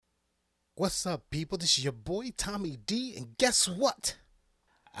What's up, people? This is your boy Tommy D, and guess what?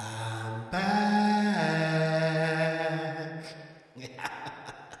 I'm back.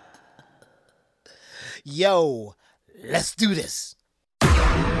 Yo, let's do this.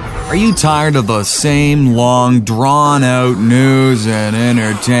 Are you tired of the same long, drawn-out news and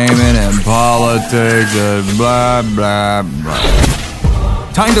entertainment and politics and blah, blah, blah?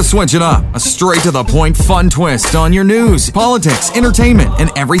 Time to switch it up. A straight-to-the-point fun twist on your news, politics, entertainment, and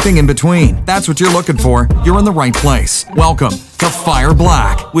everything in between. That's what you're looking for. You're in the right place. Welcome to Fire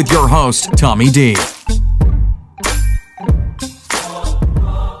Black with your host, Tommy D.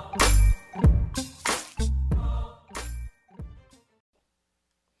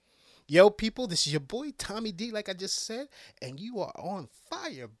 Yo, people, this is your boy Tommy D, like I just said, and you are on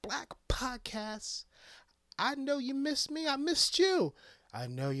Fire Black Podcast. I know you missed me. I missed you. I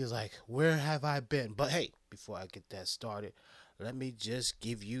know you're like, where have I been? But hey, before I get that started, let me just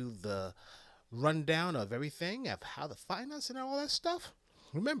give you the rundown of everything, of how to find us and all that stuff.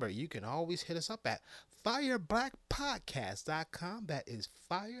 Remember, you can always hit us up at fireblackpodcast.com. That is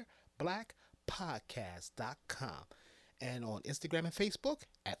fireblackpodcast.com. And on Instagram and Facebook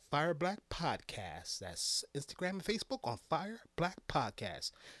at Fire Black Podcast. That's Instagram and Facebook on Fire Black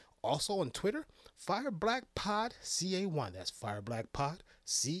Podcast. Also on Twitter, Fire Black Pod CA1. That's Fire Black Pod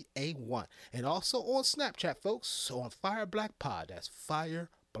CA1. And also on Snapchat, folks, on Fire Black Pod. That's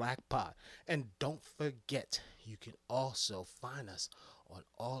Fire Black Pod. And don't forget, you can also find us on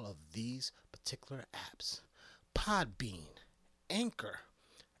all of these particular apps: Podbean, Anchor,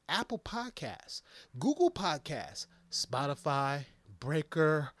 Apple Podcasts, Google Podcasts, Spotify,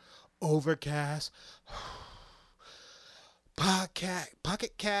 Breaker, Overcast,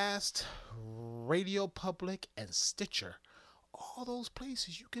 Pocket Cast, Radio Public, and Stitcher. All those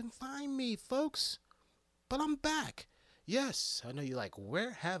places you can find me, folks. But I'm back. Yes, I know you're like,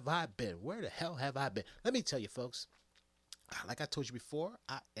 where have I been? Where the hell have I been? Let me tell you, folks. Like I told you before,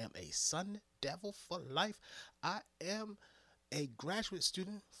 I am a Sun Devil for life. I am a graduate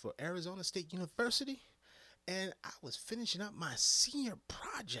student for Arizona State University, and I was finishing up my senior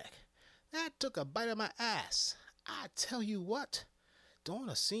project. That took a bite of my ass. I tell you what, doing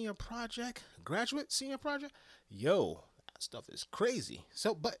a senior project, graduate senior project, yo, that stuff is crazy.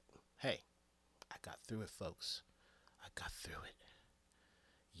 So, but hey, I got through it, folks. I got through it.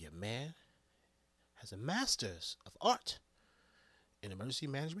 Your man has a master's of art in emergency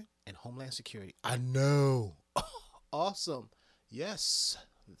management and homeland security. I know. Awesome. Yes.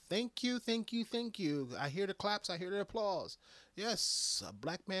 Thank you. I hear the claps. I hear the applause. Yes. A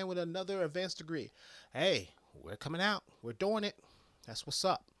black man with another advanced degree. Hey, we're coming out. We're doing it. That's what's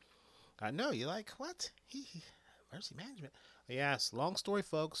up. I know. You're like, what? Emergency management. Yes. Long story,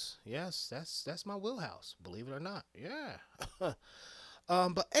 folks. Yes. That's my wheelhouse. Believe it or not. Yeah.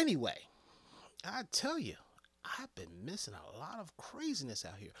 But anyway, I tell you, I've been missing a lot of craziness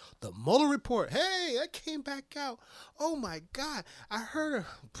out here. The Mueller report. Hey, that came back out. Oh my God. I heard a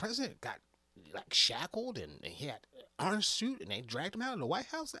president got like shackled and he had an orange suit and they dragged him out of the White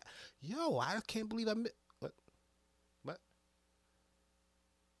House. Yo, I can't believe I missed. What?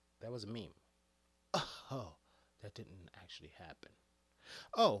 That was a meme. Oh, that didn't actually happen.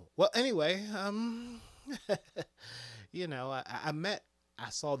 Oh, well, anyway, I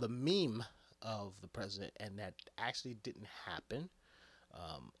saw the meme of the president, and that actually didn't happen.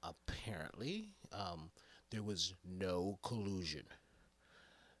 Apparently, there was no collusion.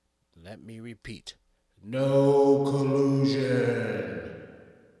 Let me repeat: no collusion.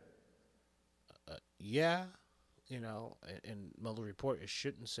 Yeah, in Mueller report, it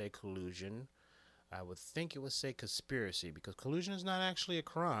shouldn't say collusion. I would think it would say conspiracy, because collusion is not actually a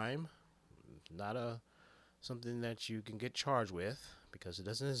crime, not something that you can get charged with, because it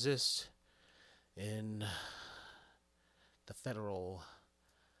doesn't exist in the federal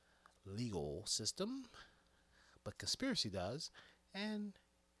legal system, but conspiracy does. And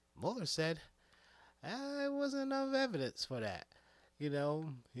Mueller said there wasn't enough evidence for that.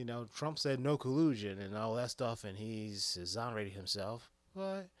 Trump said no collusion and all that stuff, and he's exonerated himself.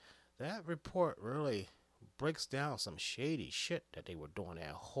 But that report really breaks down some shady shit that they were doing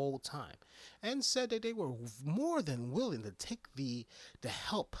that whole time, and said that they were more than willing to take the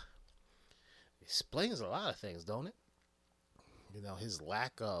help. Explains a lot of things, don't it? His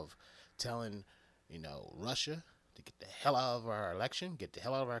lack of telling, Russia to get the hell out of our election, get the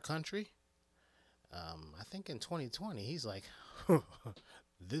hell out of our country. I think in 2020, he's like,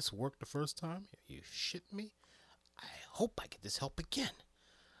 this worked the first time? Are you shitting me? I hope I get this help again.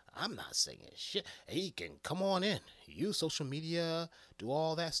 I'm not saying shit. He can come on in, use social media, do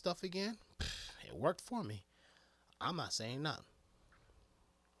all that stuff again. It worked for me. I'm not saying nothing.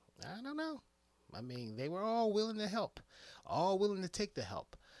 I don't know. I mean, they were all willing to help, all willing to take the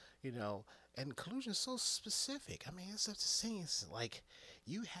help, you know. And collusion is so specific. I mean, it's such a saying. It's like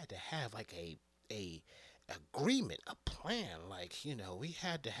you had to have like a agreement, a plan. Like, you know, we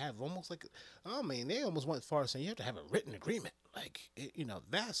had to have almost like, I mean, they almost went as far as saying you have to have a written agreement. Like, you know,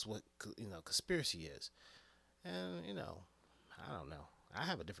 that's what, you know, conspiracy is. And, you know, I don't know. I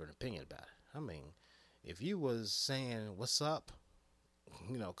have a different opinion about it. I mean, if you was saying, what's up,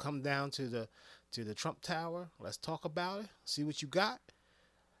 you know, come down to the Trump Tower, let's talk about it, see what you got.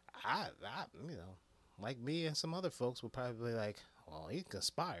 I you know, like me and some other folks would probably be like, well, he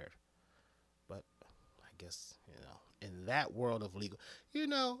conspired. But I guess, you know, in that world of legal, you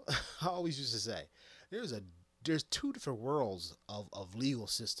know, I always used to say, there's two different worlds of legal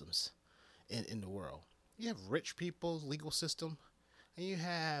systems in the world. You have rich people's legal system, and you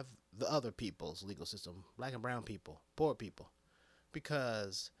have the other people's legal system, black and brown people, poor people.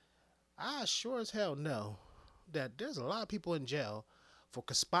 Because I sure as hell know that there's a lot of people in jail for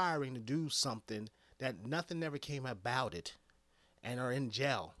conspiring to do something that nothing ever came about it, and are in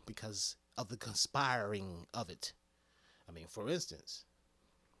jail because of the conspiring of it. I mean, for instance,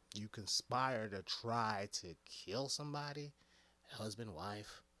 you conspire to try to kill somebody, husband,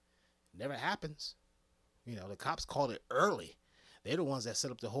 wife. Never happens. You know, the cops called it early. They're the ones that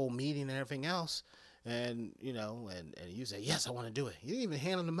set up the whole meeting and everything else. And, you know, and you say, yes, I want to do it. You didn't even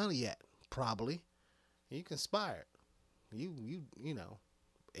handle the money yet, probably. You conspired. You know,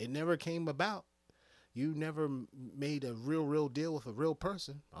 it never came about. You never made a real deal with a real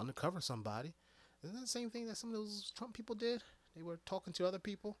person, undercover somebody. Isn't that the same thing that some of those Trump people did? They were talking to other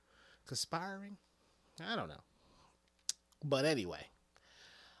people, conspiring. I don't know. But anyway,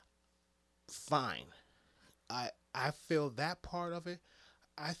 fine. I feel that part of it,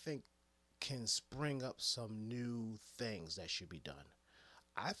 I think, can spring up some new things that should be done.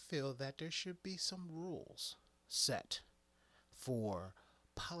 I feel that there should be some rules set for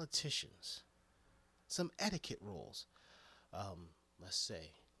politicians, some etiquette rules. Let's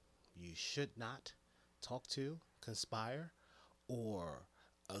say you should not talk to, conspire, or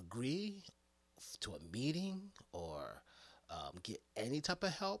agree to a meeting, or get any type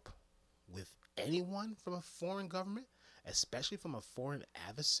of help with anyone from a foreign government, especially from a foreign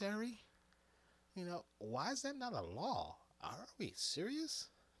adversary. You know, why is that not a law? Are we serious?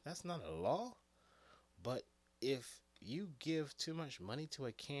 That's not a law? But if you give too much money to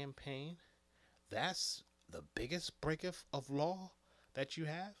a campaign, that's the biggest break of law that you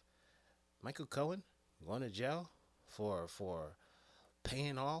have. Michael Cohen going to jail for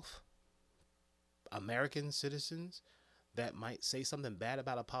paying off American citizens that might say something bad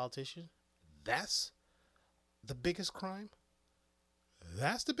about a politician. That's the biggest crime.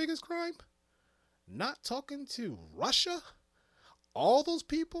 That's the biggest crime. Not talking to Russia, all those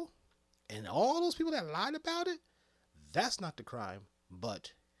people, and all those people that lied about it, that's not the crime.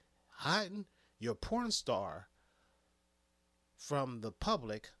 But hiding your porn star from the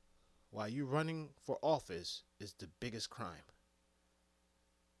public while you're running for office is the biggest crime.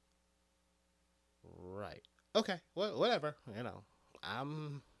 Right. Okay. Well, whatever. You know,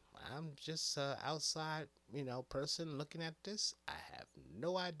 I'm just an outside, you know, person looking at this. I have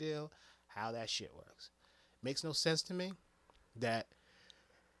no idea how that shit works. Makes no sense to me that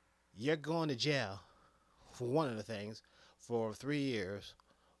you're going to jail for one of the things for 3 years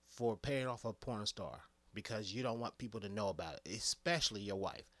for paying off a porn star because you don't want people to know about it, especially your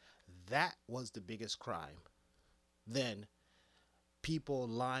wife. That was the biggest crime. Then people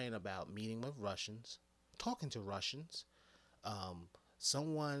lying about meeting with Russians, talking to Russians,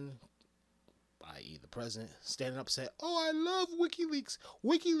 someone, i.e. the president, standing up saying, oh, I love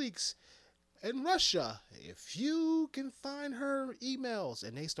WikiLeaks in Russia. If you can find her emails.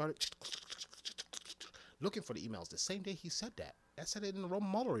 And they started looking for the emails the same day he said that. That said it in the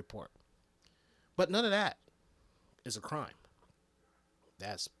Mueller report. But none of that is a crime.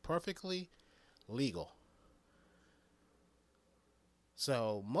 That's perfectly legal.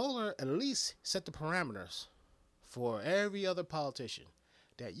 So Mueller at least set the parameters for every other politician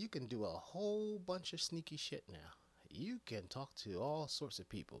that you can do a whole bunch of sneaky shit now. You can talk to all sorts of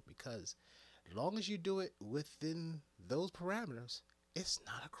people because as long as you do it within those parameters, it's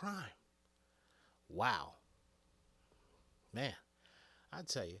not a crime. Wow. Man, I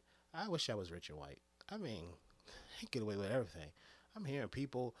tell you, I wish I was rich and white. I mean, I get away with everything. I'm hearing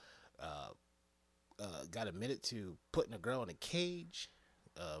people got admitted to putting a girl in a cage,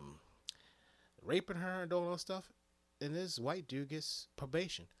 raping her and doing all that stuff, and this white dude gets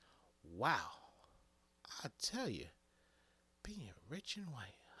probation. Wow. I tell you, being rich and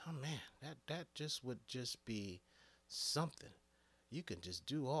white, oh man, that just would just be something. you can just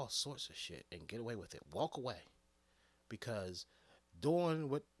do all sorts of shit and get away with it. Walk away. Because doing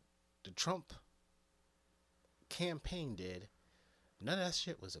what the Trump campaign did, none of that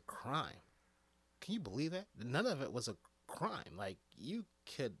shit was a crime. Can you believe that? None of it was a crime. Like, you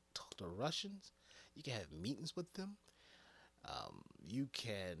could talk to Russians. You can have meetings with them. You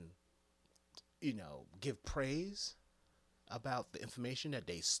can, give praise about the information that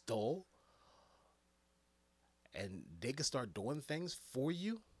they stole. And they can start doing things for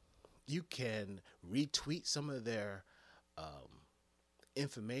you. You can retweet some of their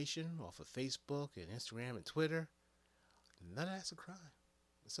information off of Facebook and Instagram and Twitter. None of that's a crime.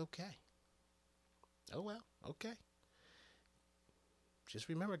 It's okay. Oh, well, okay. Just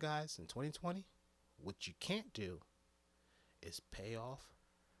remember, guys, in 2020, what you can't do is pay off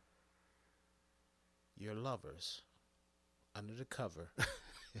your lovers under the cover.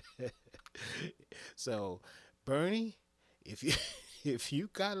 So, Bernie, if you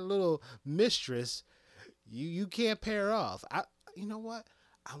got a little mistress, you can't pay her off. You know what?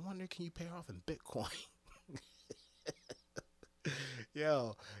 I wonder, can you pay her off in Bitcoin?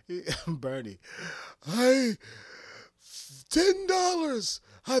 Yo, Bernie, $10.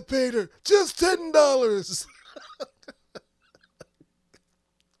 I paid her just $10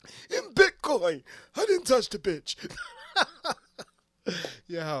 in Bitcoin. I didn't touch the bitch.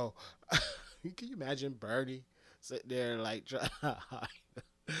 Yo, can you imagine Bernie sitting there like trying to hide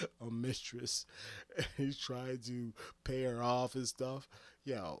a mistress? He's trying to pay her off and stuff.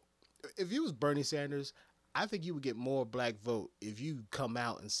 Yo, if you was Bernie Sanders, I think you would get more black vote if you come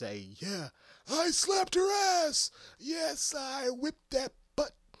out and say, yeah, I slapped her ass. Yes, I whipped that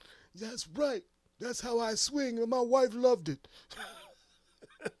butt. That's right. That's how I swing, and my wife loved it.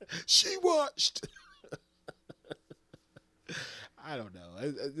 She watched. I don't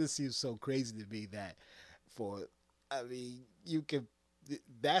know. This seems so crazy to me that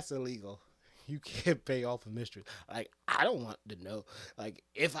that's illegal. You can't pay off a mistress. Like, I don't want to know. Like,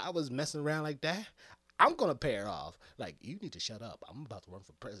 if I was messing around like that, I'm going to pay her off. Like, you need to shut up. I'm about to run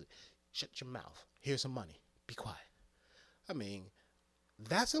for president. Shut your mouth. Here's some money. Be quiet. I mean,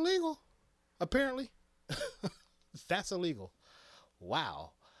 that's illegal, apparently. That's illegal.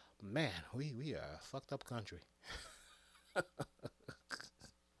 Wow. Man, we are a fucked up country.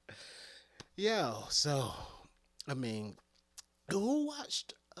 Yo, so, I mean, who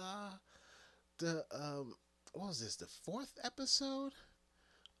watched what was this, the 4th episode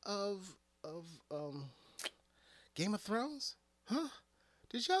of Game of Thrones? Huh?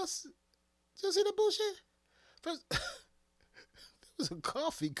 Did y'all see the bullshit? First, there was a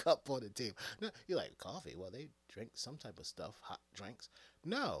coffee cup on the table. No, you're like, coffee? Well, they drink some type of stuff, hot drinks.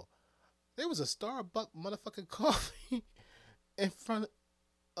 No, there was a Starbucks motherfucking coffee in front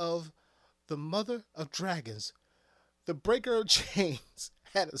of the mother of dragons. The breaker of chains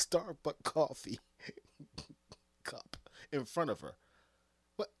had a Starbucks coffee cup in front of her.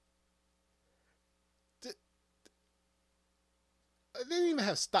 What? They didn't even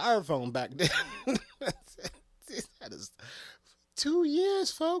have styrofoam back then. 2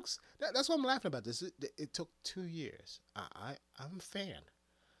 years, folks. That's what I'm laughing about this. It took 2 years. I'm a fan.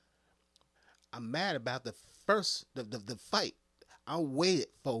 I'm mad about the fight. I waited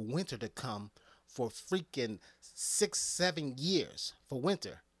for winter to come for freaking 6-7 years for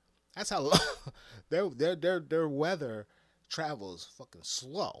winter. That's how long their weather travels fucking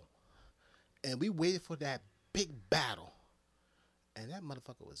slow. And we waited for that big battle. And that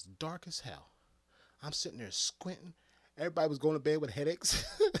motherfucker was dark as hell. I'm sitting there squinting. Everybody was going to bed with headaches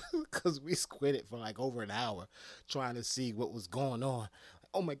because we squinted for like over an hour trying to see what was going on.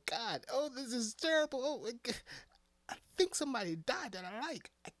 Oh my God. Oh, this is terrible. Oh, I think somebody died that I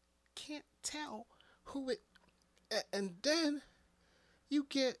like. I can't tell who it. And then you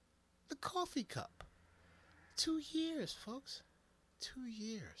get the coffee cup. 2 years, folks. 2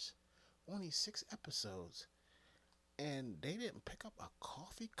 years. Only 6 episodes. And they didn't pick up a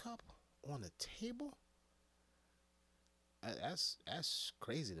coffee cup on the table? That's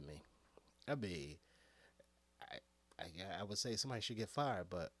crazy to me. I mean, I would say somebody should get fired,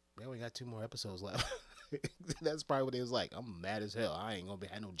 but they only got 2 more episodes left. That's probably what they was like. I'm mad as hell. I ain't gonna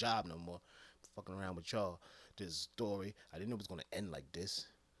have no job no more. Fucking around with y'all. This story, I didn't know it was gonna end like this.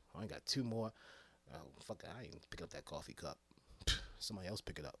 I only got 2 more. Fuck it, I ain't pick up that coffee cup. Somebody else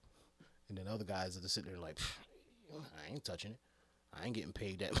pick it up. And then other guys are just sitting there like, I ain't touching it. I ain't getting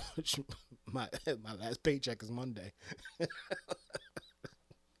paid that much. My last paycheck is Monday.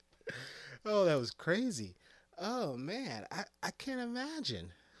 Oh, that was crazy. Oh man, I can't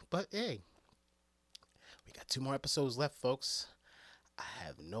imagine. But hey, we got 2 more episodes left, folks. I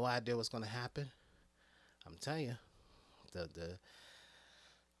have no idea what's gonna happen. I'm telling you,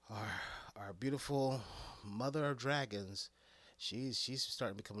 our beautiful mother of dragons, she's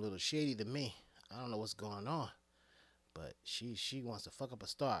starting to become a little shady to me. I don't know what's going on, but she wants to fuck up a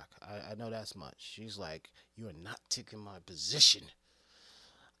Stark. I know that's much. She's like, you are not taking my position.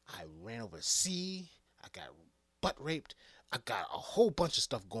 I ran over the sea. I got butt raped. I got a whole bunch of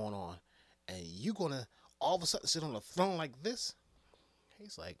stuff going on, and you gonna all of a sudden sit on a throne like this?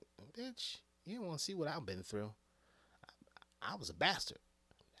 He's like, bitch, you don't want to see what I've been through. I was a bastard.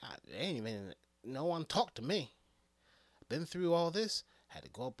 Ain't even no one talked to me. Been through all this. Had to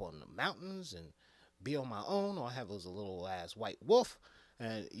go up on the mountains and be on my own, or I have was a little ass white wolf.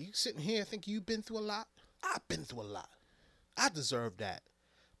 And you sitting here thinking you've been through a lot? I've been through a lot. I deserve that.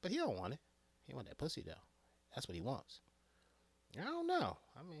 But he don't want it. He want that pussy though. That's what he wants. I don't know.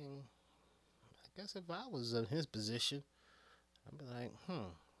 I mean, I guess if I was in his position, I'd be like,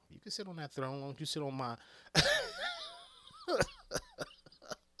 you can sit on that throne. Why don't you sit on my...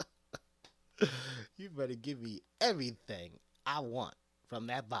 You better give me everything I want from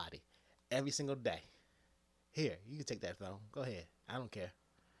that body every single day. Here, you can take that throne. Go ahead. I don't care.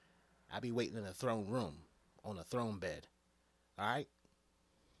 I'll be waiting in the throne room on a throne bed. All right?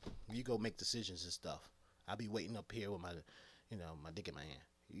 You go make decisions and stuff. I'll be waiting up here with my, my dick in my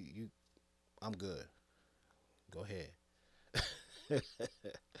hand. I'm good. Go ahead.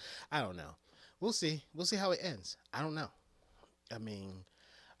 I don't know. We'll see. We'll see how it ends. I don't know. I mean,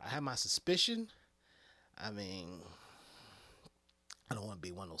 I have my suspicion. I mean, I don't want to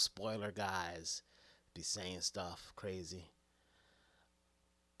be one of those spoiler guys, be saying stuff crazy.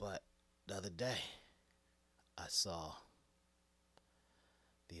 But the other day, I saw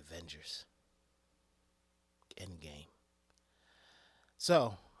the Avengers Endgame.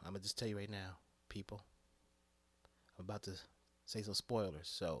 So, I'm going to just tell you right now, people, I'm about to say some spoilers.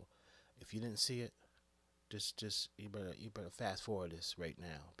 So, if you didn't see it, just you better fast forward this right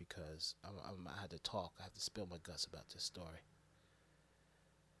now, because I had to talk. I have to spill my guts about this story.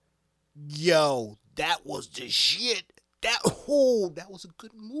 Yo, that was the shit. That was a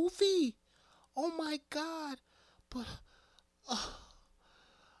good movie. Oh my God. But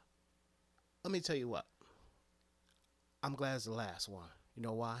let me tell you what. I'm glad it's the last one. You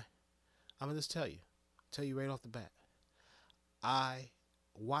know why? I'm gonna just tell you right off the bat. I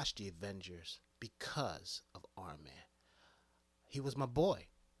watched the Avengers because of Iron Man. He was my boy.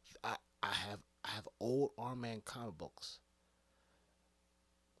 I have old Iron Man comic books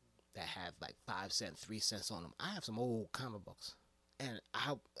that have like 5 cents, 3 cents on them. I have some old comic books, and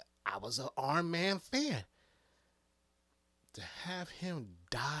I was an Iron Man fan. To have him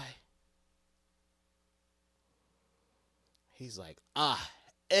die, he's like, I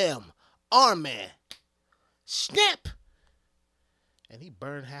am Iron Man. Snap! And he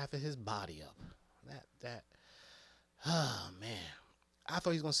burned half of his body up. Oh man. I thought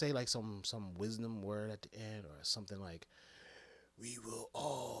he was gonna say like some wisdom word at the end, or something like, we will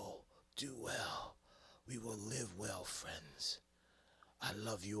all do well. We will live well, friends. I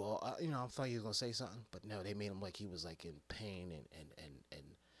love you all. I thought he was gonna say something, but no, they made him like he was like in pain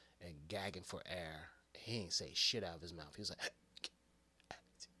and gagging for air. He ain't say shit out of his mouth. He was like,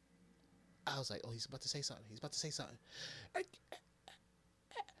 I was like, oh, he's about to say something.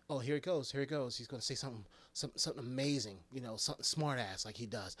 Oh, here it goes. He's gonna say something amazing. Something smart ass like he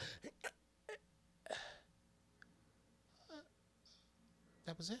does.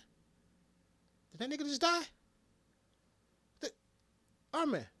 That was it? Did that nigga just die?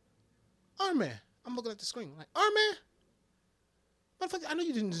 Iron Man. I'm looking at the screen like, Iron Man? Motherfucker, I know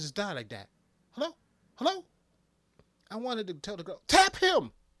you didn't just die like that. Hello? I wanted to tell the girl, tap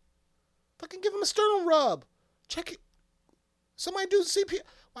him! Fucking give him a sternum rub. Check it. Somebody do CPR.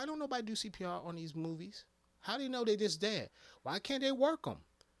 Why don't nobody do CPR on these movies? How do you know they just dead? Why can't they work them?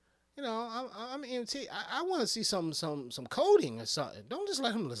 I'm EMT. I want to see some coding or something. Don't just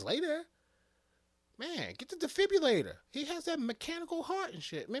let him just lay there. Man, get the defibrillator. He has that mechanical heart and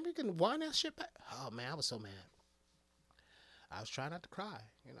shit. Maybe you can wind that shit back. Oh, man, I was so mad. I was trying not to cry.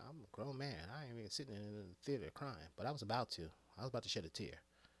 I'm a grown man. I ain't even sitting in the theater crying. But I was about to. I was about to shed a tear.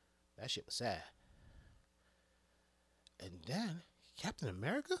 That shit was sad. And then, Captain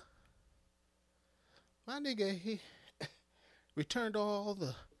America? My nigga, he returned all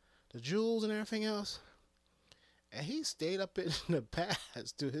the jewels and everything else. And he stayed up in the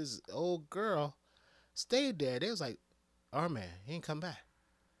past to his old girl. Stayed there. They was like, Iron Man, he ain't come back.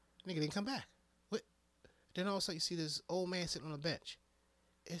 Nigga didn't come back. What? Then all of a sudden you see this old man sitting on a bench.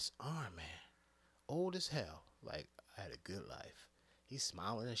 It's Iron Man. Old as hell. Like, I had a good life. He's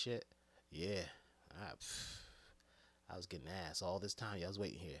smiling and shit. Yeah. I was getting ass all this time. Y'all was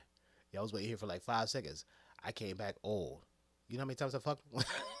waiting here. Y'all was waiting here for like 5 seconds. I came back old. You know how many times I fucked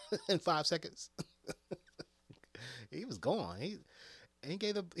in 5 seconds? He was gone. He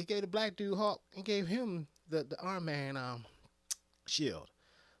gave the black dude Hawk. He gave him the Iron Man shield.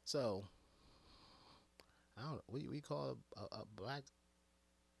 So I don't know. We call a black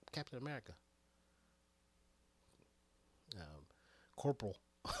Captain America. Corporal.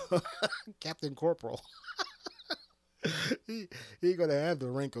 Captain Corporal. he gonna have the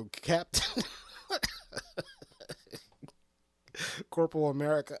rank of Captain Corporal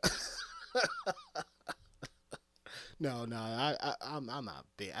America. No, I'm not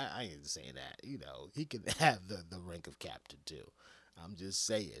big. I ain't saying that. You know, he can have the rank of captain too. I'm just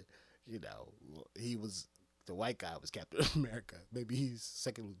saying. You know, he was the white guy was Captain America. Maybe he's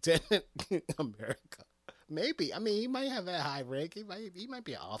second lieutenant America. Maybe. I mean, he might have that high rank. He might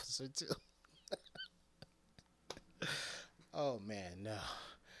be an officer too. Oh man, no.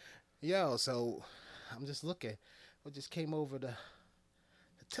 Yo, so I'm just looking. What just came over the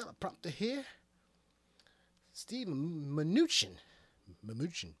teleprompter here? Steve Mnuchin. What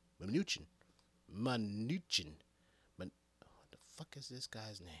the fuck is this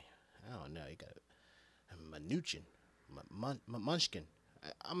guy's name? I don't know. You got Mnuchin. Munchkin.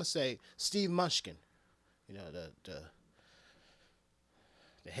 I'm gonna say Steve Munchkin. You know, the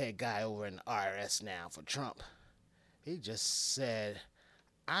head guy over in the IRS now for Trump. He just said,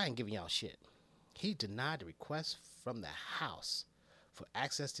 I ain't giving y'all shit. He denied the request from the House for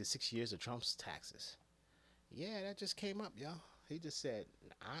access to 6 years of Trump's taxes. Yeah, that just came up, y'all. He just said,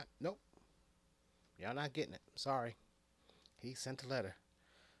 nope. Y'all not getting it. Sorry. He sent a letter.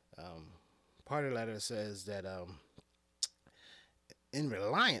 Part of the letter says that in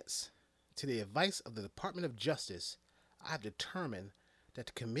reliance to the advice of the Department of Justice, I've determined that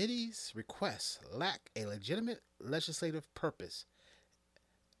the committee's requests lack a legitimate legislative purpose,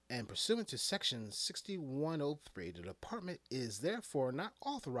 and pursuant to Section 6103, the department is therefore not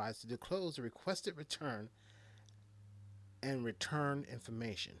authorized to disclose the requested return and return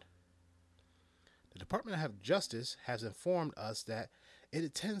information. The Department of Justice has informed us that it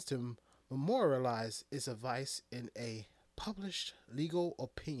intends to memorialize its advice in a published legal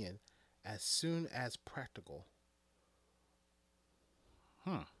opinion as soon as practical.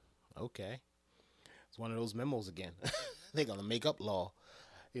 Okay. It's one of those memos again. They're going to make up law.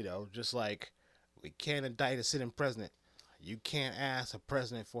 You know, just like we can't indict a sitting president. You can't ask a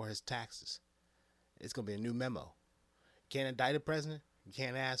president for his taxes. It's going to be a new memo. Can't indict a president. You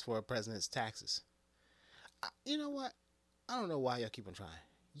can't ask for a president's taxes. You know what? I don't know why y'all keep on trying.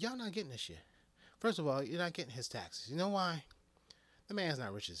 Y'all not getting this shit. First of all, you're not getting his taxes. You know why? The man's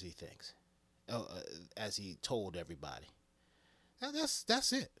not rich as he thinks. As he told everybody.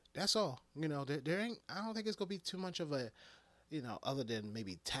 That's it. That's all. You know, there ain't. I don't think it's gonna be too much of a, you know, other than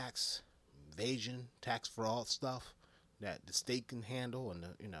maybe tax evasion, tax fraud stuff that the state can handle, and I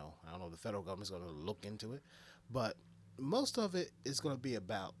don't know, the federal government's gonna look into it, but most of it is gonna be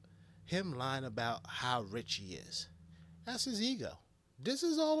about him lying about how rich he is. That's his ego. This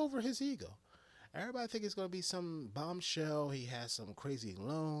is all over his ego. Everybody think it's gonna be some bombshell. He has some crazy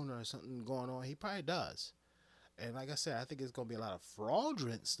loan or something going on. He probably does. And like I said, I think it's going to be a lot of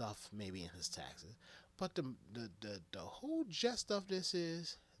fraudulent stuff maybe in his taxes. But the whole gist of this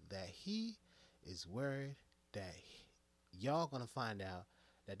is that he is worried that y'all going to find out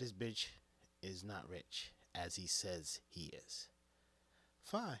that this bitch is not rich as he says he is.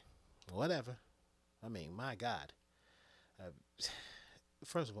 Fine. Whatever. I mean, my God.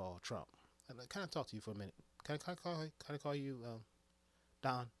 First of all, Trump. Can I talk to you for a minute? Can I call you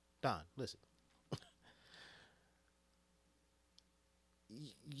Don? Don, listen.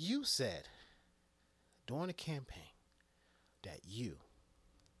 You said during the campaign that you,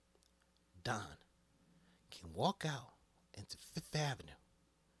 Don, can walk out into Fifth Avenue,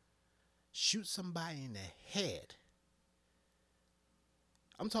 shoot somebody in the head.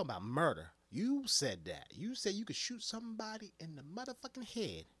 I'm talking about murder. You said that. You said you could shoot somebody in the motherfucking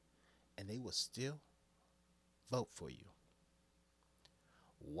head and they will still vote for you.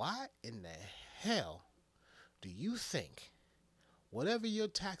 Why in the hell do you think whatever your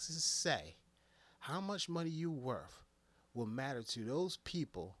taxes say, how much money you're worth, will matter to those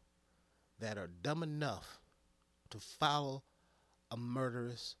people that are dumb enough to follow a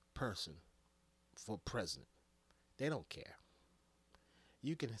murderous person for president? They don't care.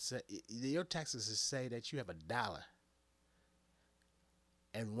 You can say your taxes say that you have $1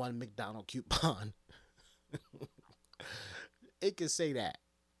 and one McDonald's coupon. It can say that,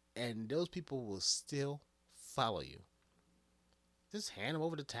 and those people will still follow you. Just hand them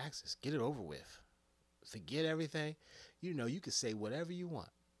over the taxes. Get it over with. Forget everything. You know, you can say whatever you want.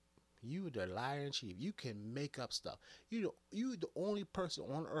 You the liar in chief. You can make up stuff. You the only person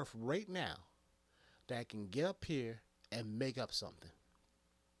on earth right now that can get up here and make up something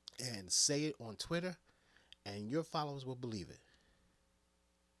and say it on Twitter, and your followers will believe it.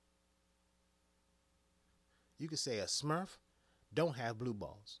 You can say a Smurf don't have blue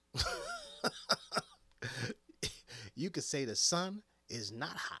balls. You could say the sun is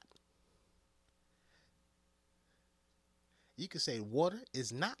not hot. You could say water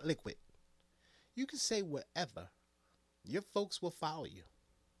is not liquid. You can say whatever. Your folks will follow you.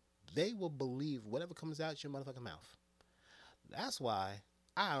 They will believe whatever comes out your motherfucking mouth. That's why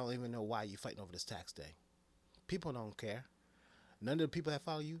I don't even know why you're fighting over this tax thing. People don't care. None of the people that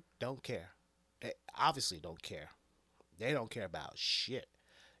follow you don't care. They obviously don't care. They don't care about shit.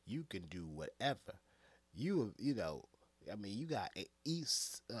 You can do whatever. You know, I mean, you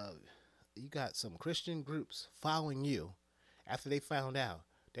got some Christian groups following you after they found out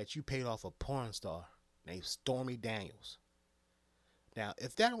that you paid off a porn star named Stormy Daniels. Now,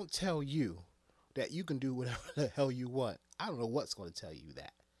 if that don't tell you that you can do whatever the hell you want, I don't know what's going to tell you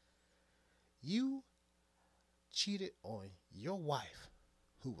that. You cheated on your wife,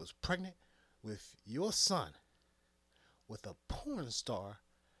 who was pregnant with your son, with a porn star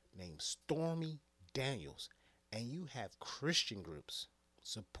named Stormy Daniels, and you have Christian groups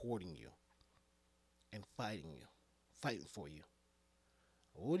supporting you and fighting for you.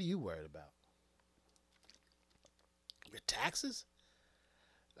 What are you worried about? Your taxes?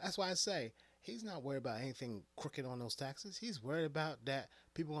 That's why I say he's not worried about anything crooked on those taxes. He's worried about that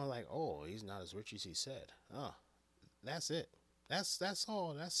people are like, oh, he's not as rich as he said. Oh, that's it. That's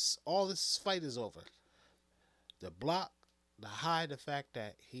all. That's all this fight is over. To hide the fact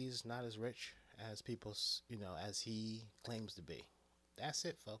that he's not as rich as people, as he claims to be. That's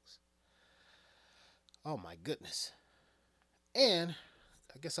it, folks. Oh my goodness. And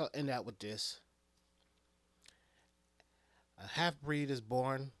I guess I'll end out with this. A half-breed is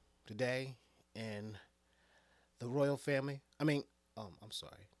born today in the royal family. I'm sorry.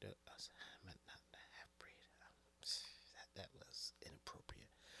 I meant not the half-breed. That was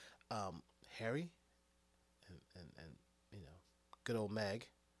inappropriate. Harry and good old Meg.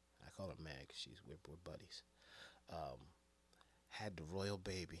 I call her Meg. We're buddies. Had the royal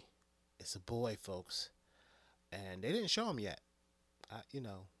baby. It's a boy, folks. And they didn't show him yet. I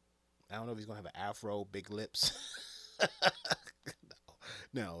don't know if he's going to have an afro, big lips.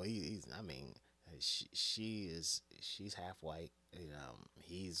 No, he's. I mean, she's half white.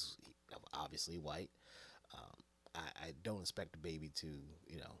 He's obviously white. I don't expect the baby to,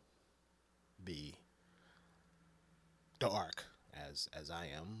 be dark as I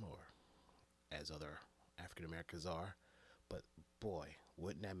am or as other African Americans are. But boy,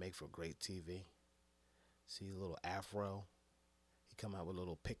 wouldn't that make for great TV? See a little afro. He come out with a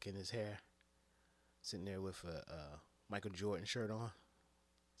little pick in his hair, sitting there with a Michael Jordan shirt on,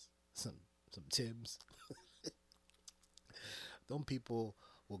 some Timbs. Them people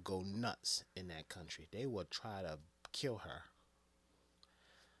will go nuts in that country. They will try to kill her.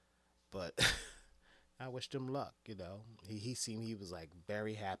 But I wish them luck. He seemed he was like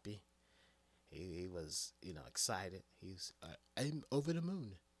very happy. He was excited. I'm over the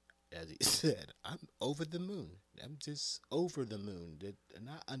moon. As he said, I'm over the moon. I'm just over the moon.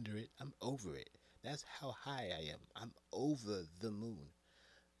 Not under it. I'm over it. That's how high I am. I'm over the moon.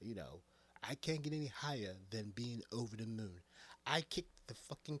 I can't get any higher than being over the moon. I kicked the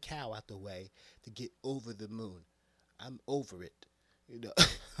fucking cow out the way to get over the moon. I'm over it.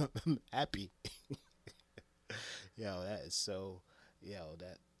 I'm happy. That is so,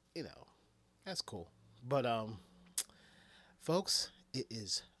 that's cool. But, folks, it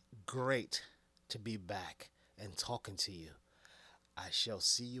is great to be back and talking to you. I shall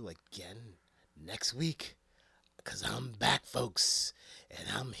see you again next week, because I'm back, folks, and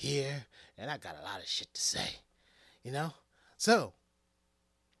I'm here, and I got a lot of shit to say, So,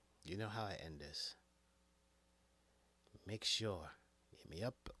 you know how I end this. Make sure you hit me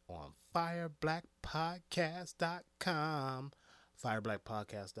up on fireblackpodcast.com,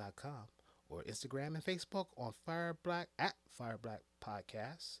 fireblackpodcast.com, or Instagram and Facebook on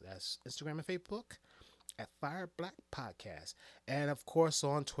 @fireblackpodcast. That's Instagram and Facebook @fireblackpodcast. And of course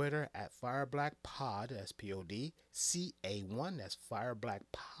on Twitter @fireblackpod, that's PODCA1, that's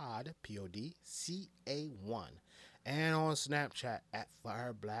fireblackpod, PODCA1. And on Snapchat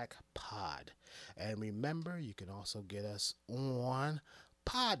 @fireblackpod. And remember, you can also get us on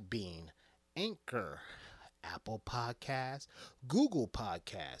Podbean, Anchor, Apple Podcasts, Google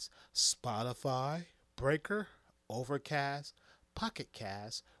Podcasts, Spotify, Breaker, Overcast, Pocket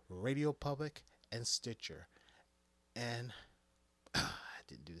Cast, Radio Public, and Stitcher. And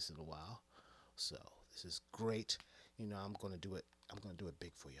Didn't do this in a while. So this is great. You know, I'm going to do it. I'm going to do it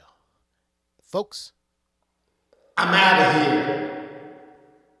big for y'all. Folks, I'm out of here.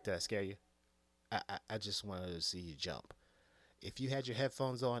 Did I scare you? I just wanted to see you jump. If you had your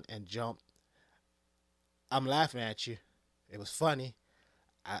headphones on and jumped, I'm laughing at you. It was funny.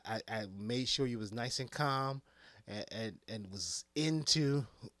 I made sure you was nice and calm and was into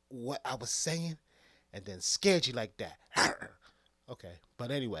what I was saying, and then scared you like that. Okay,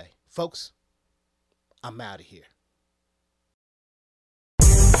 but anyway, folks, I'm out of here.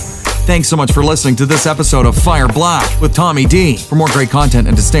 Thanks so much for listening to this episode of Fire Black with Tommy D. For more great content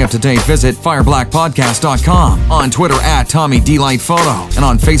and to stay up to date, visit fireblackpodcast.com, on Twitter at Tommy D Light Photo, and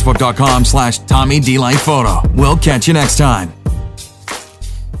on Facebook.com/Tommy D Light Photo. We'll catch you next time.